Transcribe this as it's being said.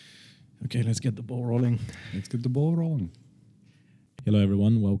Okay, let's get the ball rolling. Let's get the ball rolling. Hello,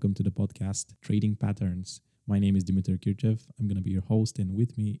 everyone. Welcome to the podcast Trading Patterns. My name is Dimitar Kirchev. I'm going to be your host, and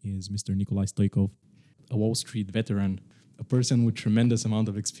with me is Mr. Nikolai Stoykov, a Wall Street veteran, a person with tremendous amount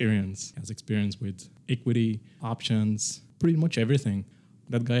of experience. Has experience with equity, options, pretty much everything.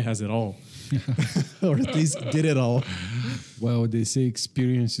 That guy has it all, or at least did it all. Well, they say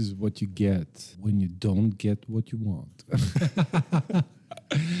experience is what you get when you don't get what you want.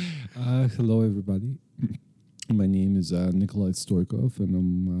 Hello, everybody. My name is Nikolai Stoykov, and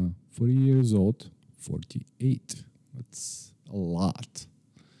I'm 40 years old. 48. That's a lot.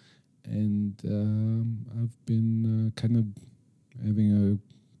 And I've been kind of having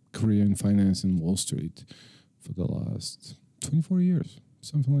a career in finance in Wall Street for the last 24 years,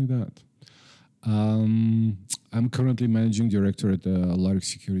 something like that. I'm currently managing director at Lark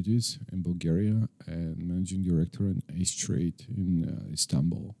Securities in Bulgaria and managing director in Ace Trade in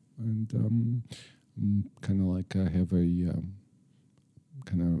Istanbul. And kind of like I have a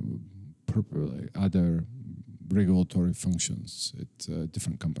kind of other regulatory functions at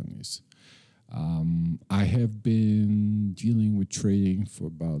different companies. I have been dealing with trading for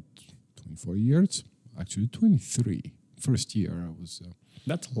about 24 years, actually 23. First year I was...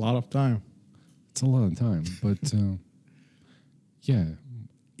 That's a lot of time. It's a lot of time, but yeah,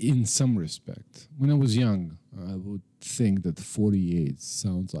 in some respect. When I was young, I would think that 48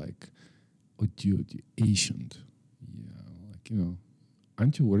 sounds like, oh dude, you're ancient. Yeah, like,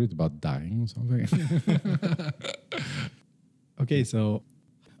 aren't you worried about dying or something? Okay, so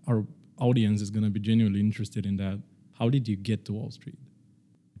our audience is going to be genuinely interested in that. How did you get to Wall Street?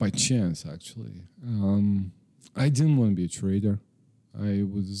 By chance, actually. I didn't want to be a trader. I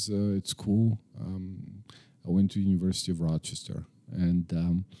was at school. I went to University of Rochester,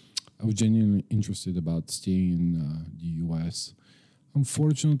 and I was genuinely interested about staying in the U.S.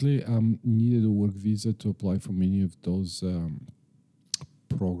 Unfortunately, needed a work visa to apply for many of those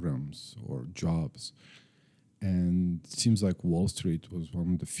programs or jobs. And it seems like Wall Street was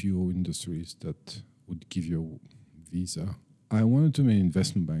one of the few industries that would give you a visa. I wanted to be an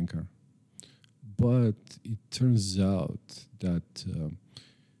investment banker. But it turns out that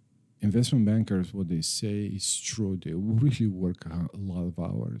investment bankers, what they say is true. They really work a lot of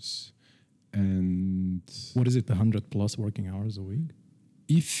hours. And what is it, 100 plus working hours a week?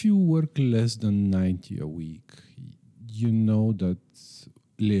 If you work less than 90 a week, you know that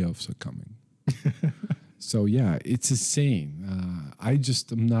layoffs are coming. So yeah, it's insane. I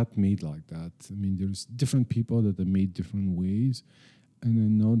just am not made like that. I mean, there's different people that are made different ways. And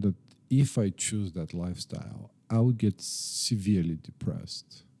I know that if I choose that lifestyle, I would get severely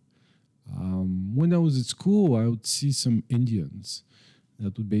depressed. When I was at school, I would see some Indians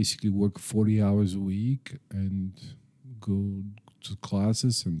that would basically work 40 hours a week and go to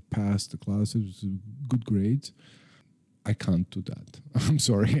classes and pass the classes with good grades. I can't do that. I'm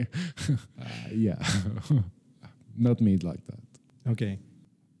sorry. Yeah, not made like that. Okay,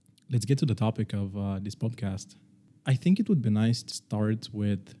 let's get to the topic of this podcast. I think it would be nice to start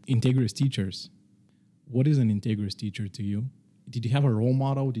with integrous teachers. What is an integrous teacher to you? Did you have a role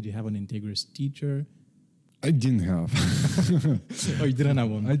model? Did you have an integrous teacher? I didn't have. Oh, you didn't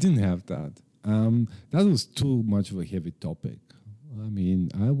have one? I didn't have that. That was too much of a heavy topic. I mean,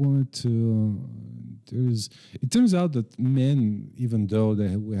 I wanted to... It turns out that men, even though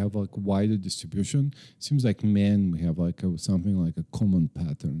we have like wider distribution, it seems like men, we have like something like a common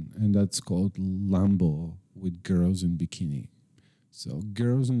pattern, and that's called Lambo with girls in bikini. So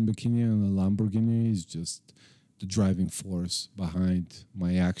girls in bikini and a Lamborghini is just the driving force behind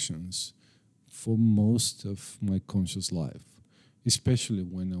my actions for most of my conscious life, especially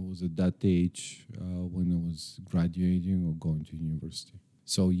when I was at that age, when I was graduating or going to university.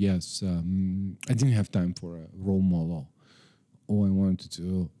 So yes, I didn't have time for a role model. All I wanted to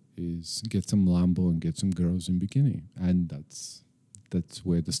do is get some Lambo and get some girls in bikini. And that's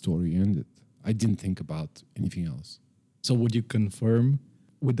where the story ended. I didn't think about anything else. So would you confirm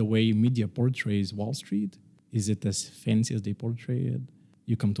with the way media portrays Wall Street? Is it as fancy as they portray it?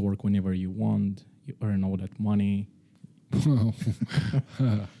 You come to work whenever you want. You earn all that money.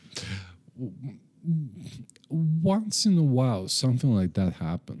 Once in a while, something like that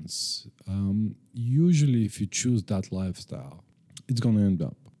happens. Usually, if you choose that lifestyle, it's going to end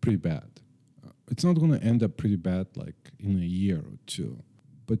up pretty bad. It's not going to end up pretty bad like in a year or two,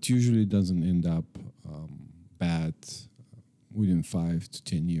 but usually it doesn't end up bad within 5 to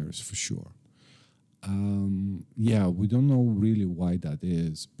 10 years for sure. Yeah, we don't know really why that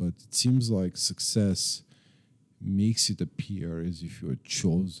is, but it seems like success makes it appear as if you're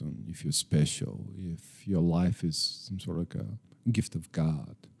chosen, if you're special, if your life is some sort of like a gift of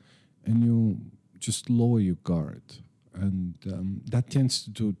God. and you just lower your guard. And that tends to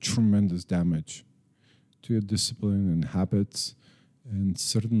do tremendous damage to your discipline and habits. And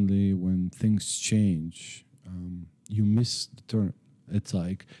certainly when things change, you miss the turn. It's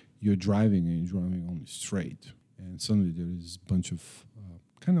like you're driving and you're driving only straight. And suddenly there is a bunch of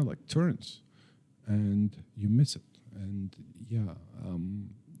kind of like turns and you miss it. And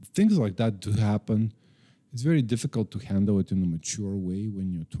things like that do happen. It's very difficult to handle it in a mature way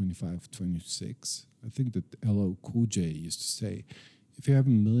when you're 25, 26. I think that LL Cool J used to say, if you have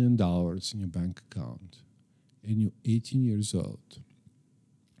 $1 million in your bank account and you're 18 years old,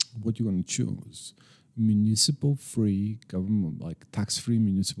 what you're going to choose? Municipal free government, like tax-free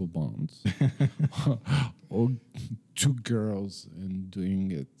municipal bonds, or 2 girls and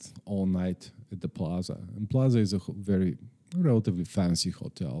doing it all night at the Plaza. And Plaza is a very relatively fancy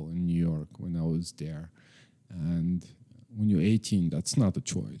hotel in New York when I was there. And when you're 18, that's not a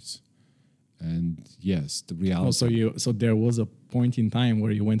choice. And yes, the reality. So there was a point in time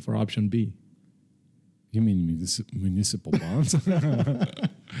where you went for option B. You mean municipal bonds?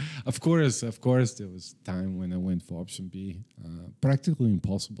 Of course, there was time when I went for option B. Practically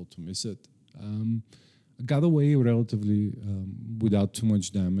impossible to miss it. I got away relatively without too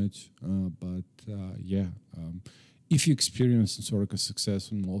much damage. If you experience sort of a success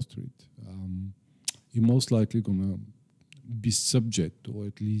on Wall Street, you're most likely going to be subject or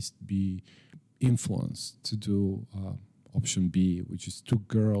at least be influenced to do option B, which is 2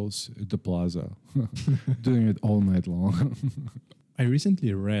 girls at the Plaza doing it all night long. I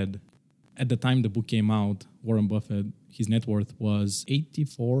recently read, at the time the book came out, Warren Buffett, his net worth was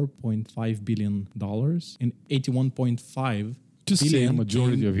 $84.5 billion and 81.5 Just say a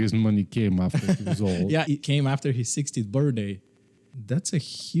majority of his money came after he was old. Yeah, it came after his 60th birthday. That's a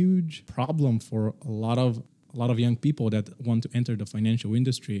huge problem for a lot of young people that want to enter the financial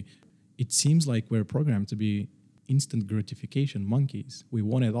industry. It seems like we're programmed to be instant gratification monkeys. We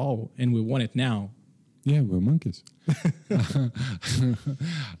want it all, and we want it now. Yeah, we're monkeys.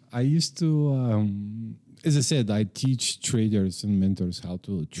 I used to, as I said, I teach traders and mentors how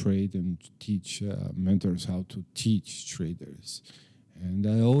to trade and teach mentors how to teach traders. And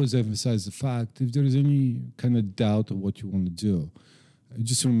I always emphasize the fact, if there is any kind of doubt of what you want to do,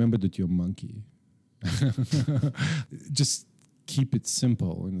 just remember that you're a monkey. Just keep it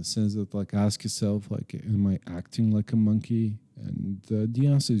simple in the sense that, like, ask yourself, like, am I acting like a monkey? And the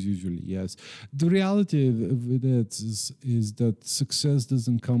answer is usually yes. The reality of it is that success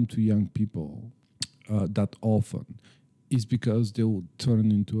doesn't come to young people that often. It's because they will turn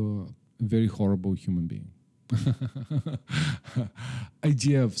into a very horrible human being.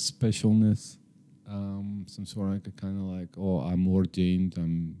 Idea of specialness, some sort of like a kind of like, oh, I'm ordained,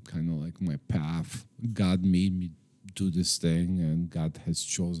 I'm kind of like my path. God made me do this thing, and God has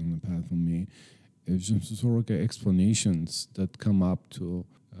chosen the path for me. It's just sort of like explanations that come up to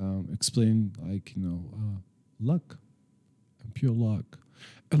explain, like, luck and pure luck.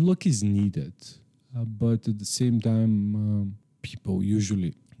 And luck is needed, but at the same time, people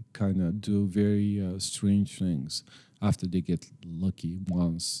usually kind of do very strange things after they get lucky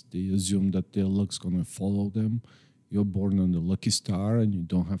once. They assume that their luck's going to follow them. You're born on the lucky star and you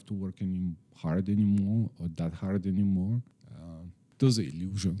don't have to work any hard anymore or that hard anymore. Those are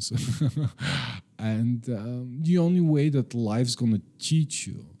illusions. And the only way that life's going to teach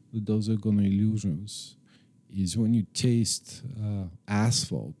you that those are going to be illusions is when you taste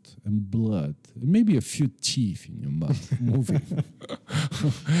asphalt and blood, and maybe a few teeth in your mouth moving.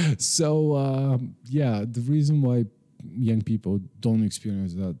 So, the reason why young people don't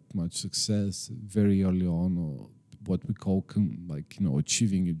experience that much success very early on, or what we call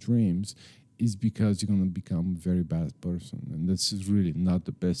achieving your dreams, is because you're going to become a very bad person. And this is really not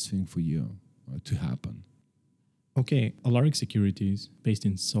the best thing for you to happen. Okay, Alaric Securities, based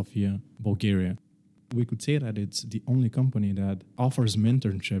in Sofia, Bulgaria. We could say that it's the only company that offers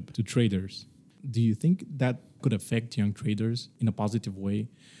mentorship to traders. Do you think that could affect young traders in a positive way?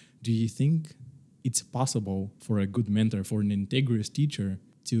 Do you think it's possible for a good mentor, for an integrous teacher,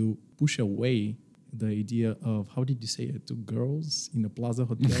 to push away the idea of, how did you say it, to girls in a Plaza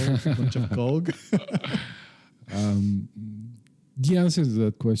Hotel, a bunch of coke? The answer to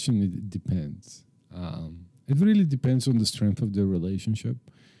that question, it depends. It really depends on the strength of the relationship,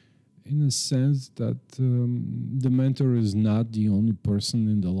 in the sense that the mentor is not the only person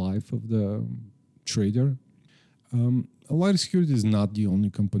in the life of the trader. Alaric Securities is not the only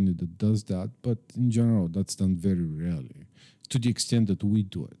company that does that, but in general, that's done very rarely, to the extent that we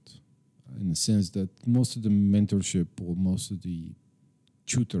do it. In the sense that most of the mentorship or most of the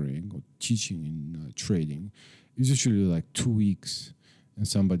tutoring or teaching in trading is usually like 2 weeks. and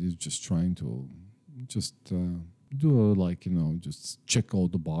somebody's just trying to just do just check all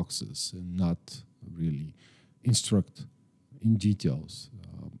the boxes and not really instruct in details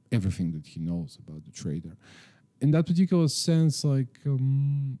everything that he knows about the trader. In that particular sense,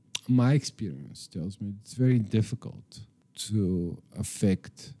 my experience tells me it's very difficult to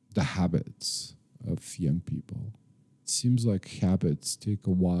affect the habits of young people. It seems like habits take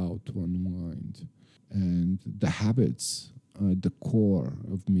a while to unwind, and the habits are the core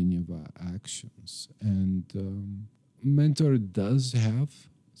of many of our actions. And mentor does have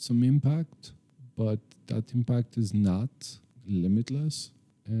some impact, but that impact is not limitless,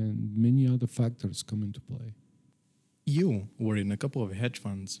 and many other factors come into play. You were in a couple of hedge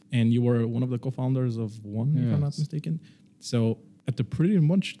funds, and you were one of the co-founders of one, if I'm not mistaken. So at a pretty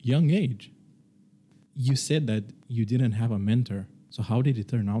much young age, you said that you didn't have a mentor. So how did it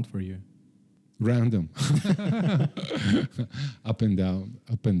turn out for you? Random. Up and down,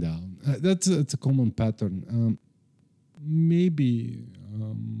 up and down. That's a common pattern. Maybe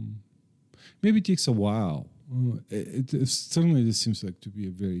it takes a while. Certainly this seems like to be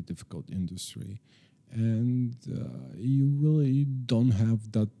a very difficult industry, and you really don't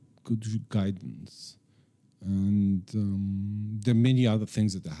have that good guidance. And there are many other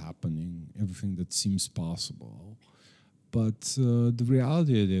things that are happening, everything that seems possible. But the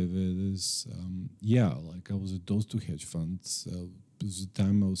reality of it is, I was at those two hedge funds. There was a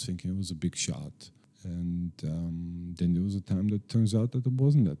time I was thinking it was a big shot. And then there was a time that turns out that it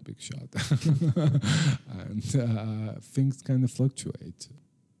wasn't that big shot. And things kind of fluctuate.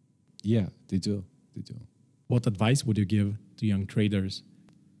 Yeah, they do. They do. What advice would you give to young traders?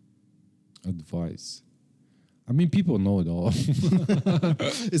 Advice. I mean, people know it all.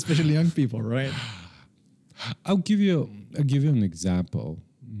 Especially young people, right? I'll give you an example.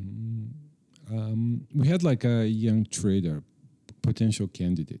 We had like a young trader, potential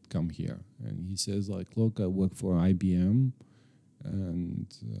candidate, come here, and he says look, I work for IBM, and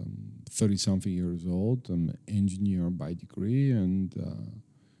 30-something years old. I'm an engineer by degree, and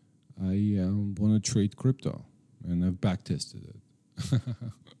I want to trade crypto, and I've backtested it.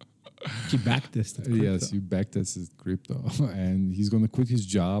 He backtested crypto. Yes, he backtested crypto, and he's going to quit his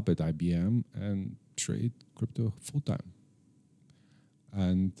job at IBM and trade crypto full time.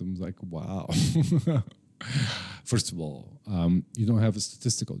 And I'm like, wow. First of all, you don't have a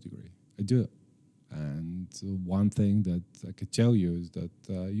statistical degree. I do. And one thing that I could tell you is that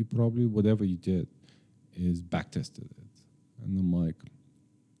you probably, whatever you did, is backtested it. And I'm like,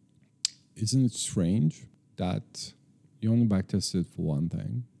 isn't it strange that you only backtested for one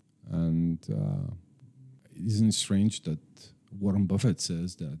thing? And isn't it strange that Warren Buffett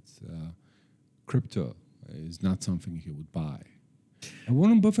says that crypto is not something he would buy? And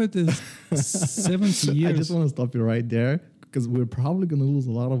Warren Buffett is 70 years. I just want to stop you right there, because we're probably going to lose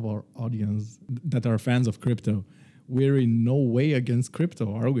a lot of our audience that are fans of crypto. We're in no way against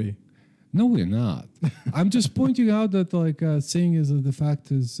crypto, are we? No, we're not. I'm just pointing out that, saying is that the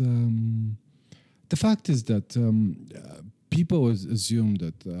fact is that people assume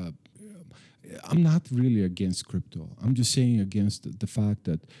that I'm not really against crypto. I'm just saying against the fact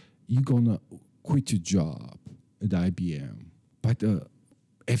that you're gonna quit your job at IBM by the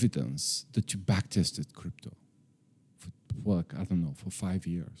evidence that you backtested crypto for for 5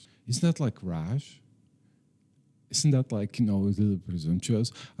 years. Isn't that rash? Isn't that a little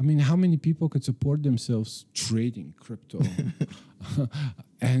presumptuous? I mean, how many people could support themselves trading crypto?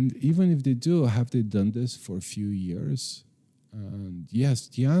 And even if they do, have they done this for a few years? And yes,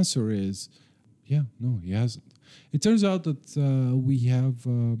 the answer is, no, he hasn't. It turns out that we have,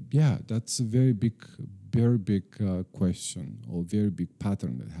 that's a very big question, or very big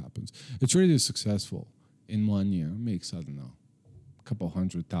pattern that happens. A trader is successful in 1 year, makes, a couple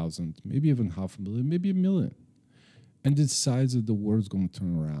 100,000, maybe even 500,000, maybe 1 million. And decides that the world's going to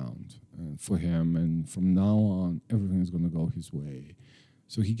turn around for him, and from now on, everything is going to go his way.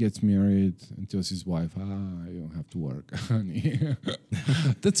 So he gets married and tells his wife, you don't have to work, honey.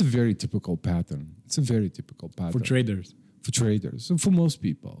 That's a very typical pattern. It's a very typical pattern. For traders. For traders. And for most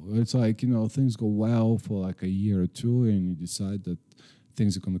people. It's things go well for a year or two, and you decide that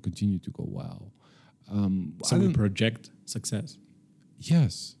things are going to continue to go well. So we project success.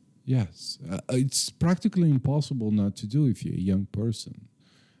 Yes. It's practically impossible not to do if you're a young person.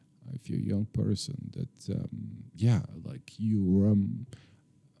 If you're a young person, that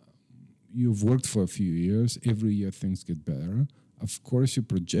you've worked for a few years. Every year things get better. Of course, you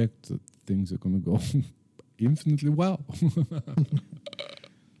project that things are going to go infinitely well.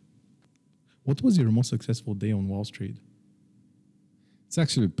 What was your most successful day on Wall Street? It's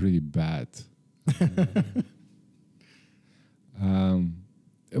actually pretty bad.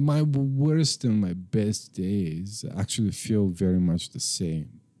 my worst and my best days actually feel very much the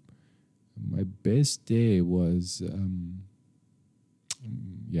same. My best day was, let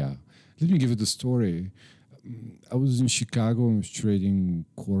me give you the story. I was in Chicago and was trading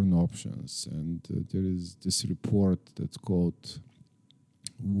corn options, and there is this report that's called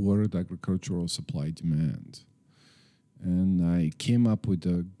World Agricultural Supply Demand. And I came up with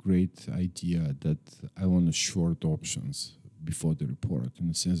a great idea that I want to short options before the report, in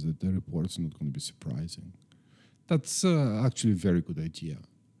the sense that the report's not going to be surprising. That's actually a very good idea.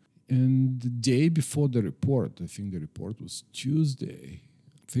 And the day before the report, I think the report was Tuesday,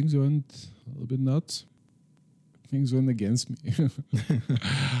 things went a little bit nuts. Things went against me.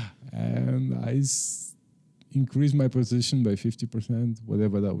 And I increased my position by 50%,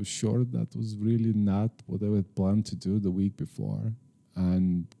 whatever that was short. That was really not what I had planned to do the week before.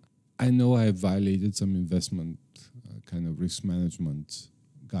 And I know I violated some investment kind of risk management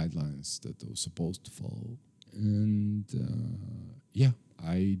guidelines that I was supposed to follow. And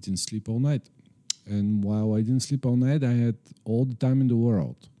I didn't sleep all night. And while I didn't sleep all night, I had all the time in the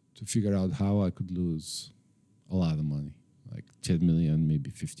world to figure out how I could lose a lot of money, like 10 million, maybe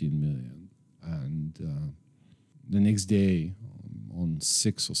 15 million. And the next day, on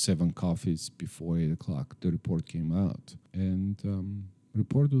 6 or 7 coffees before 8 o'clock, the report came out. And the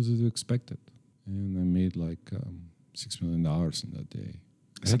report was as expected. And I made like $6 million in that day.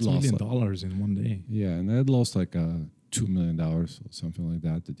 $6 million in one day. Yeah, and I had lost like $2 million or something like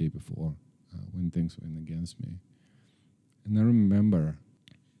that the day before when things went against me. And I remember...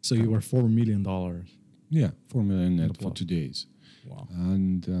 So you were $4 million. Yeah, $4 million net for 2 days. Wow.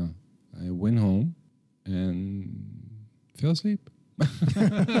 And I went home and fell asleep.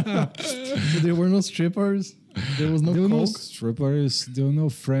 So there were no strippers? There was no There were no coke? strippers. There were no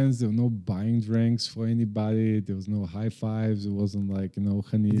friends. There were no buying drinks for anybody. There was no high fives. It wasn't like,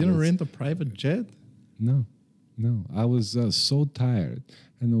 honey. You didn't rent a private jet? No. I was so tired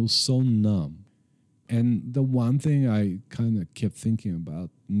and I was so numb. And the one thing I kind of kept thinking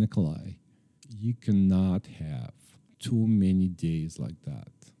about, Nikolai, you cannot have too many days like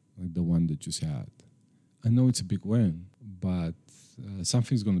that, like the one that you just had. I know it's a big win, but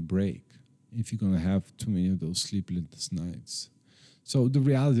something's going to break if you're going to have too many of those sleepless nights. So the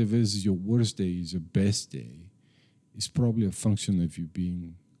reality of it is your worst day is your best day. It's probably a function of you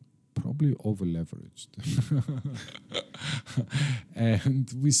being probably over-leveraged.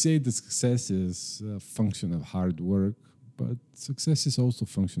 And we say that success is a function of hard work, but success is also a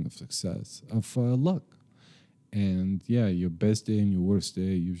function of luck. And your best day and your worst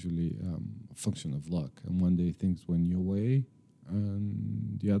day usually a function of luck. And one day things went your way,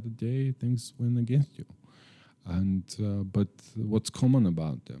 and the other day things went against you. And but what's common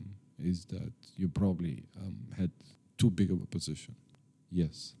about them is that you probably had too big of a position.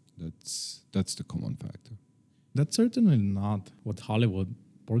 Yes, that's the common factor. That's certainly not what Hollywood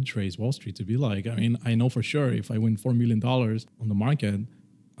portrays Wall Street to be like. I mean, I know for sure if I win $4 million on the market,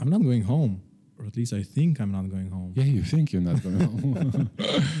 I'm not going home. Or at least I think I'm not going home. Yeah, you think you're not going home.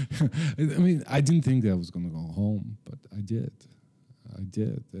 I mean, I didn't think that I was going to go home, but I did.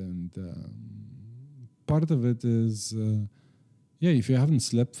 And part of it is, if you haven't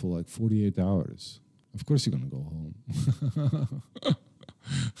slept for like 48 hours, of course you're going to go home.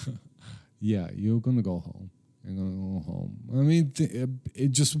 You're going to go home. You're going to go home. I mean,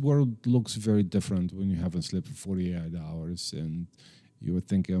 it just world looks very different when you haven't slept for 48 hours and you were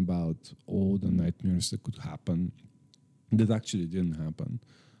thinking about all the nightmares that could happen that actually didn't happen.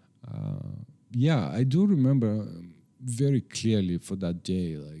 I do remember very clearly for that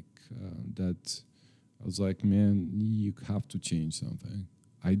day, that I was like, man, you have to change something.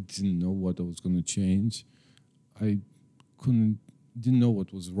 I didn't know what I was going to change. I didn't know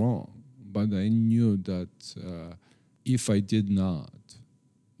what was wrong, but I knew that if I did not,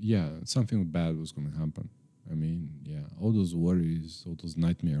 something bad was going to happen. I mean, all those worries, all those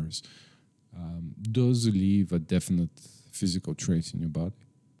nightmares, those leave a definite physical trace in your body.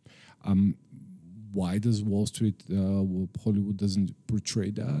 Why does Wall Street, Hollywood doesn't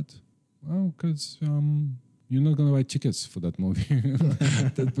portray that? Well, because you're not going to buy tickets for that movie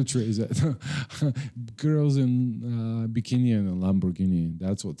that portrays that. Girls in bikini and a Lamborghini,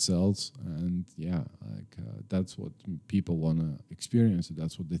 that's what sells. And that's what people want to experience.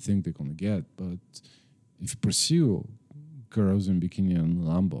 That's what they think they're going to get. But if you pursue girls in bikini and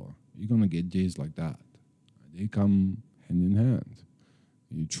Lambo, you're going to get days like that. They come hand in hand.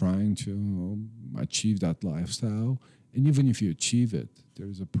 You're trying to achieve that lifestyle. And even if you achieve it, there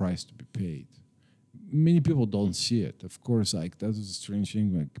is a price to be paid. Many people don't see it. Of course, that's a strange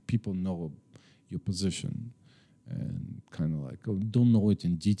thing. Like, people know your position. and kind of like don't know it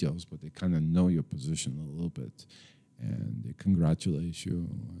in details, but they kind of know your position a little bit, and they congratulate you.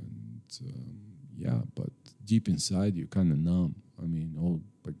 And but deep inside you kind of numb. I mean,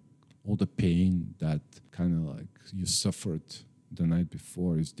 all the pain that kind of like you suffered the night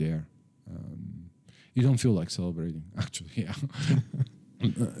before is there. You don't feel like celebrating, actually. Yeah.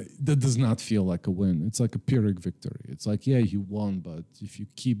 That does not feel like a win. It's like a Pyrrhic victory. It's like, yeah, you won, but if you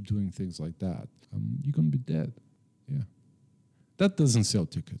keep doing things like that, you're going to be dead. Yeah. That doesn't sell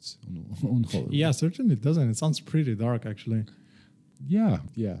tickets on Hollywood. Yeah, certainly it doesn't. It sounds pretty dark, actually. Yeah,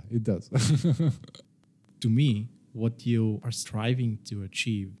 it does. To me, what you are striving to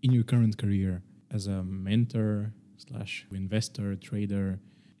achieve in your current career as a mentor / investor, trader,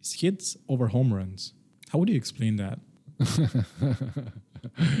 is hits over home runs. How would you explain that?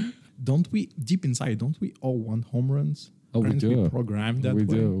 Deep inside, don't we all want home runs? Oh, we do. We programmed that way?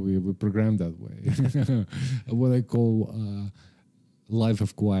 We do. We programmed that way. What I call life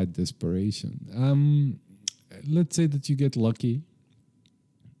of quiet desperation. Let's say that you get lucky.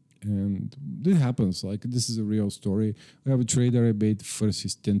 And it happens. Like, this is a real story. We have a trader. I made first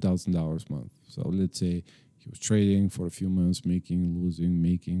his $10,000 a month. So let's say he was trading for a few months, making,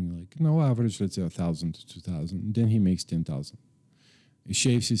 like, average, let's say 1,000 to 2,000. Then he makes 10,000. He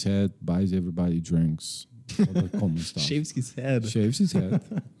shaves his head, buys everybody drinks, all that common stuff. Shaves his head.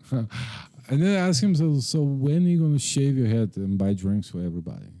 And then I ask him, so when are you going to shave your head and buy drinks for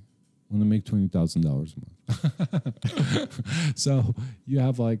everybody? When I make $20,000 a month. So you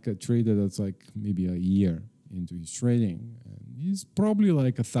have like a trader that's like maybe a year into his trading, and he's probably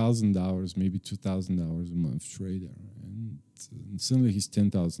like $1,000, maybe $2,000 a month trader, and suddenly he's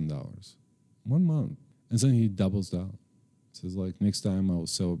 $10,000 1 month, and then he doubles down. Says like, next time I will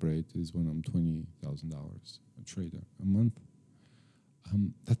celebrate is when I'm $20,000 a trader a month.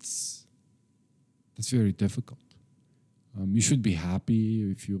 That's very difficult. You should be happy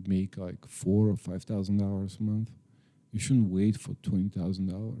if you make like $4,000 or $5,000 a month. You shouldn't wait for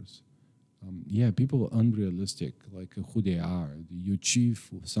 $20,000. People are unrealistic, like who they are. You achieve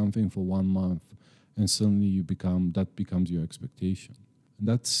something for 1 month, and suddenly that becomes your expectation. And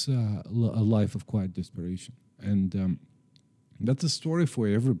that's a life of quiet desperation. And that's a story for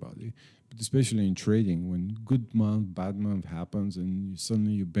everybody, but especially in trading, when good month, bad month happens, and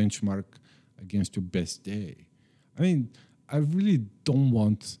suddenly you benchmark against your best day. I mean, I really don't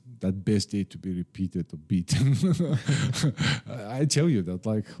want that best day to be repeated or beaten. I tell you that,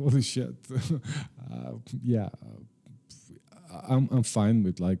 like, holy shit. I'm fine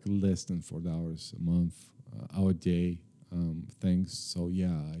with like less than 4 hours a month, our day, things. So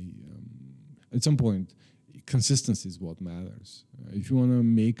at some point, consistency is what matters. If you want to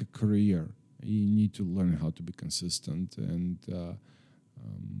make a career, you need to learn how to be consistent, and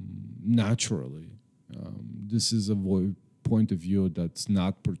naturally. This is a point of view that's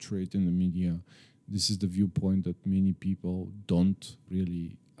not portrayed in the media. This is the viewpoint that many people don't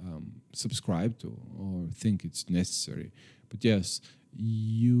really subscribe to or think it's necessary. But yes,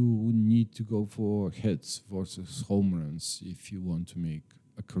 you need to go for hits versus home runs if you want to make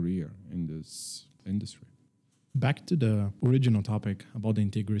a career in this industry. Back to the original topic about the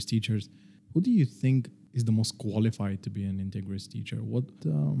Integris teachers. Who do you think is the most qualified to be an Integris teacher? What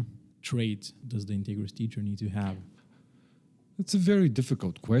trait does the Integris teacher need to have? That's a very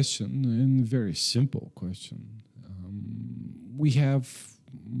difficult question and a very simple question. We have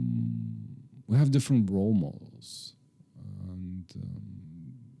different role models, and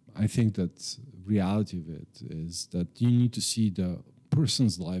I think that reality of it is that you need to see the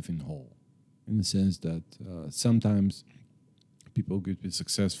person's life in whole, in the sense that sometimes people could be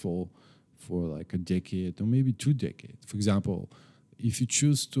successful for like a decade or maybe 2 decades. For example, if you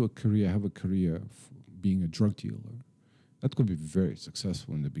choose to have a career being a drug dealer, that could be very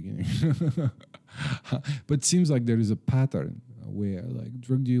successful in the beginning. But it seems like there is a pattern where like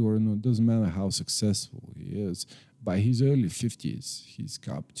drug dealer, it doesn't matter how successful he is, by his early 50s, he's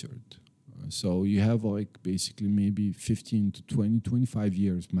captured. So you have like basically maybe 15 to 20, 25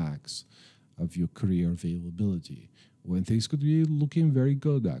 years max of your career availability, when things could be looking very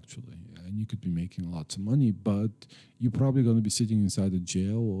good, actually. And you could be making lots of money, but you're probably going to be sitting inside a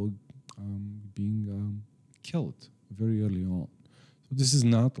jail or being killed very early on. So this is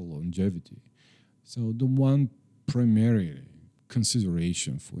not a longevity. So the one primary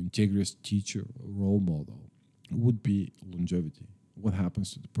consideration for Integris teacher or role model would be longevity. What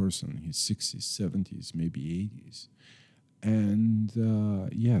happens to the person in his 60s, 70s, maybe 80s? And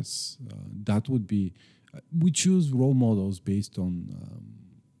that would be... we choose role models based on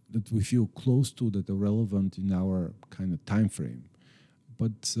that we feel close to, that are relevant in our kind of time frame.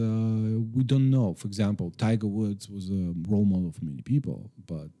 but we don't know. For example, Tiger Woods was a role model for many people,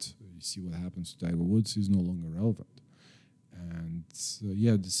 but you see what happens to Tiger Woods, he's no longer relevant. And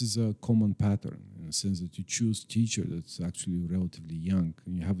this is a common pattern in the sense that you choose teacher that's actually relatively young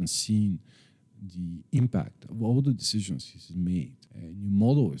and you haven't seen the impact of all the decisions he's made. And you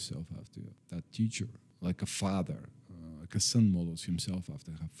model yourself after that teacher, like a father, like a son models himself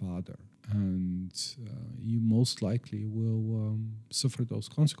after her father. And you most likely will suffer those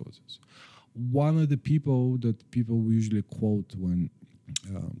consequences. One of the people that people usually quote when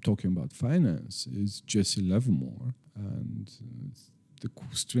talking about finance is Jesse Livermore. And the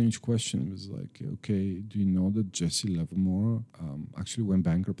strange question was like, okay, do you know that Jesse Livermore actually went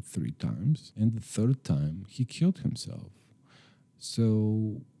bankrupt 3 times? And the 3rd time, he killed himself.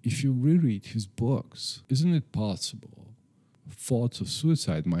 So if you reread his books, isn't it possible thoughts of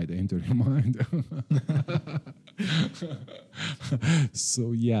suicide might enter your mind?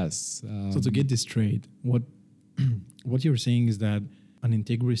 So yes. So to get this straight, what you're saying is that an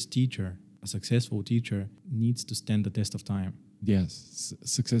integrous teacher, a successful teacher, needs to stand the test of time. Yes,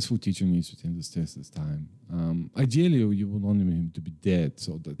 successful teacher needs to stand the test of time. Ideally, you would want him to be dead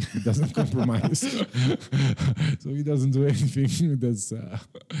so that he doesn't compromise, so he doesn't do anything that's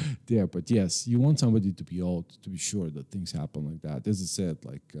there. But yes, you want somebody to be old to be sure that things happen like that. As I said,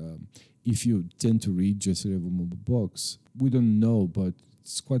 like if you tend to read Jesse Livermore books, we don't know, but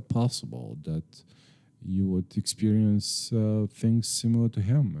it's quite possible that you would experience things similar to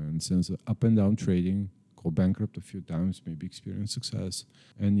him in the sense of up and down trading, go bankrupt a few times, maybe experience success.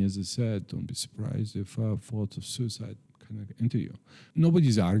 And as I said, don't be surprised if thoughts of suicide kind of enter you.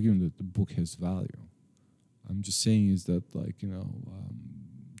 Nobody's arguing that the book has value. I'm just saying is that, like,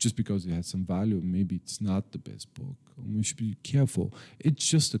 just because it has some value, maybe it's not the best book. We should be careful. It's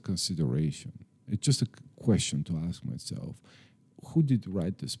just a consideration. It's just a question to ask myself, who did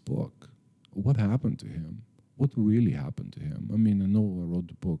write this book? What happened to him? What really happened to him? I mean, I know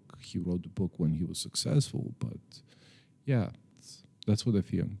he wrote the book when he was successful, but yeah, that's what I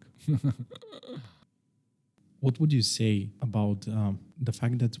think. What would you say about the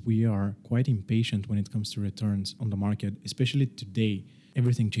fact that we are quite impatient when it comes to returns on the market, especially today?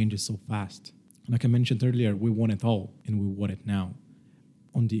 Everything changes so fast. Like I mentioned earlier, we want it all and we want it now.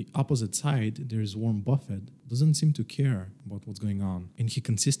 On the opposite side, there's Warren Buffett, doesn't seem to care about what's going on, and he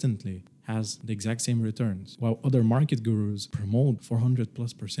consistently has the exact same returns, while other market gurus promote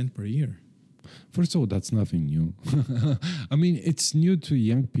 400+% per year. First of all, that's nothing new. I mean, it's new to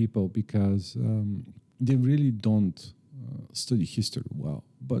young people because they really don't study history well.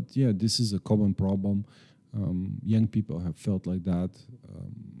 But yeah, this is a common problem. Young people have felt like that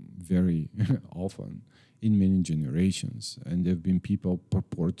very often in many generations, and there have been people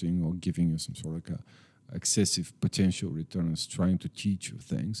purporting or giving you some sort of excessive potential returns, trying to teach you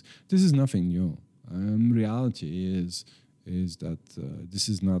things. This is nothing new. Reality is that this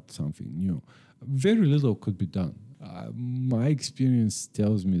is not something new. Very little could be done. My experience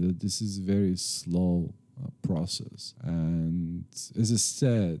tells me that this is a very slow process. And as I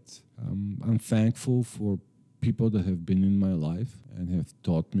said, I'm thankful for people that have been in my life and have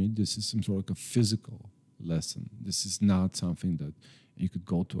taught me this is some sort of a physical lesson. This is not something that you could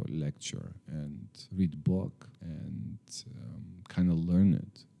go to a lecture and read a book and kind of learn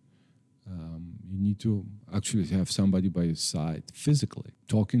it. You need to actually have somebody by your side physically,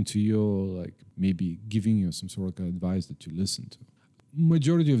 talking to you, like maybe giving you some sort of advice that you listen to.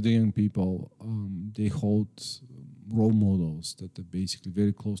 Majority of the young people, they hold role models that are basically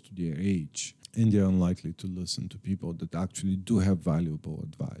very close to their age, and they're unlikely to listen to people that actually do have valuable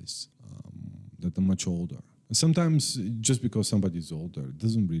advice, that are much older. Sometimes just because somebody is older, it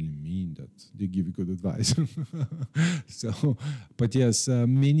doesn't really mean that they give you good advice. But yes,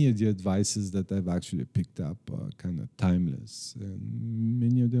 many of the advices that I've actually picked up are kind of timeless. And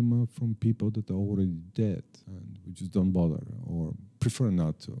many of them are from people that are already dead and we just don't bother or prefer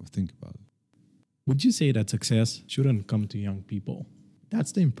not to think about it. Would you say that success shouldn't come to young people?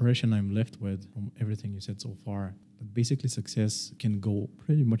 That's the impression I'm left with from everything you said so far. That basically success can go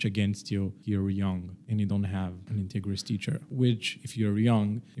pretty much against you if you're young and you don't have an integrous teacher, which if you're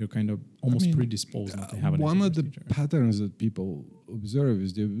young, you're kind of almost predisposed not to have an one of the teacher. patterns that people observe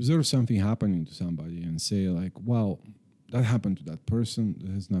is they observe something happening to somebody and say like, wow, that happened to that person,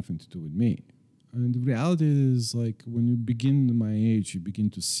 that has nothing to do with me. And the reality is, like, when you begin my age, you begin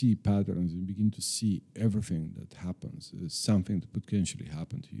to see patterns, you begin to see everything that happens is something that potentially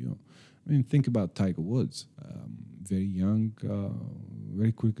happened to you. I mean, think about Tiger Woods, very young,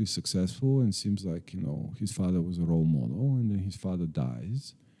 very quickly successful, and seems like, his father was a role model, and then his father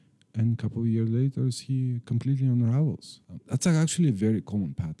dies, and a couple of years later, he completely unravels. That's actually a very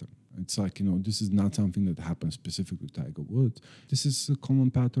common pattern. It's like, this is not something that happens specifically to Tiger Woods. This is a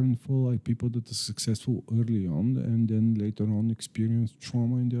common pattern for like people that are successful early on and then later on experience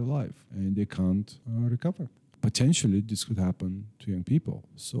trauma in their life and they can't recover. Potentially, this could happen to young people.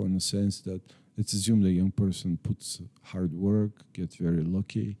 So in the sense that let's assume the young person puts hard work, gets very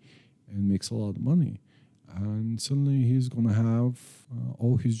lucky, and makes a lot of money. And suddenly he's going to have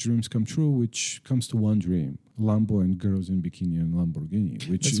all his dreams come true, which comes to one dream: Lambo and girls in bikini and Lamborghini.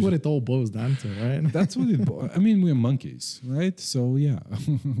 That's what it all boils down to, right? That's what I mean, we're monkeys, right? So yeah,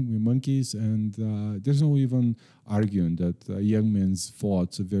 we're monkeys, and there's no even arguing that young men's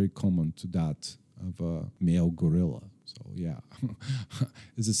thoughts are very common to that of a male gorilla. So yeah,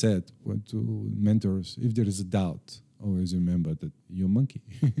 as I said, to mentors, if there is a doubt, always remember that you're a monkey.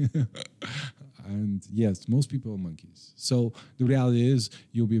 And yes, most people are monkeys. So the reality is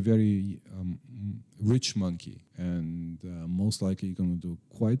you'll be a very rich monkey, and most likely you're going to do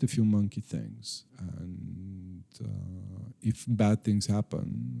quite a few monkey things. And if bad things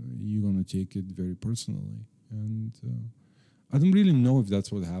happen, you're going to take it very personally. And I don't really know if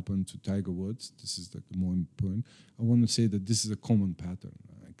that's what happened to Tiger Woods. This is like the more important. I want to say that this is a common pattern.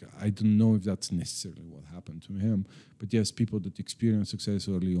 I don't know if that's necessarily what happened to him, but yes, people that experience success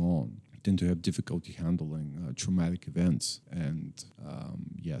early on tend to have difficulty handling traumatic events, and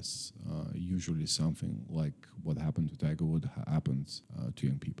usually something like what happened to Tiger Woods happens to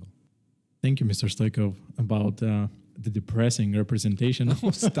young people. Thank you, Mr. Stoykov, about the depressing representation. Oh,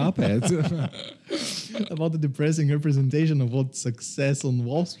 stop it. About the depressing representation of what success on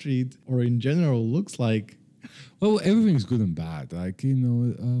Wall Street or in general looks like. Well, everything's good and bad. Like,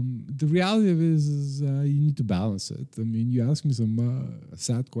 the reality of it is you need to balance it. I mean, you ask me some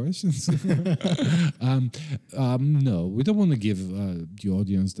sad questions. No, we don't want to give the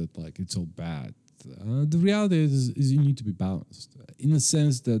audience that, like, it's all bad. The reality is you need to be balanced in the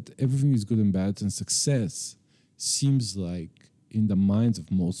sense that everything is good and bad, and success seems like, in the minds of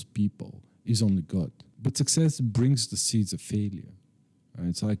most people, is only good. But success brings the seeds of failure.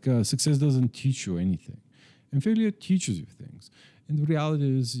 It's like success doesn't teach you anything. And failure teaches you things. And the reality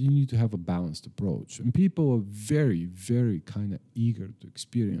is you need to have a balanced approach. And people are very, very kind of eager to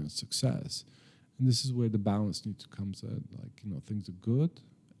experience success. And this is where the balance needs to come in. Like, things are good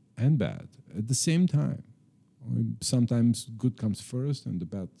and bad at the same time. Sometimes good comes first and the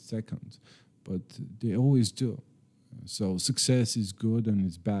bad second. But they always do. So success is good and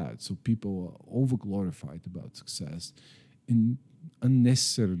it's bad. So people are over-glorified about success and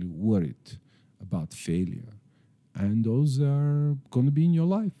unnecessarily worried about failure. And those are going to be in your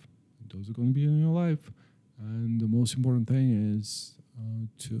life. And the most important thing is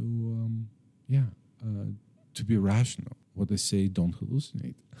to be rational. What they say, don't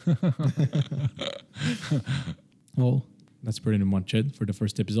hallucinate. Well, that's pretty much it for the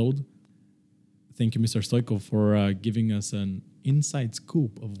first episode. Thank you, Mr. Stoykov, for giving us an inside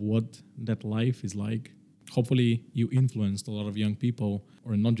scoop of what that life is like. Hopefully you influenced a lot of young people,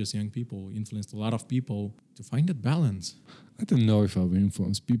 or not just young people, influenced a lot of people to find that balance. I don't know if I will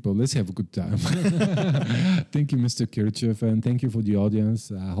influence people. Let's have a good time. Thank you, Mr. Kirchev, and thank you for the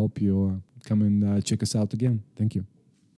audience. I hope you come and check us out again. Thank you.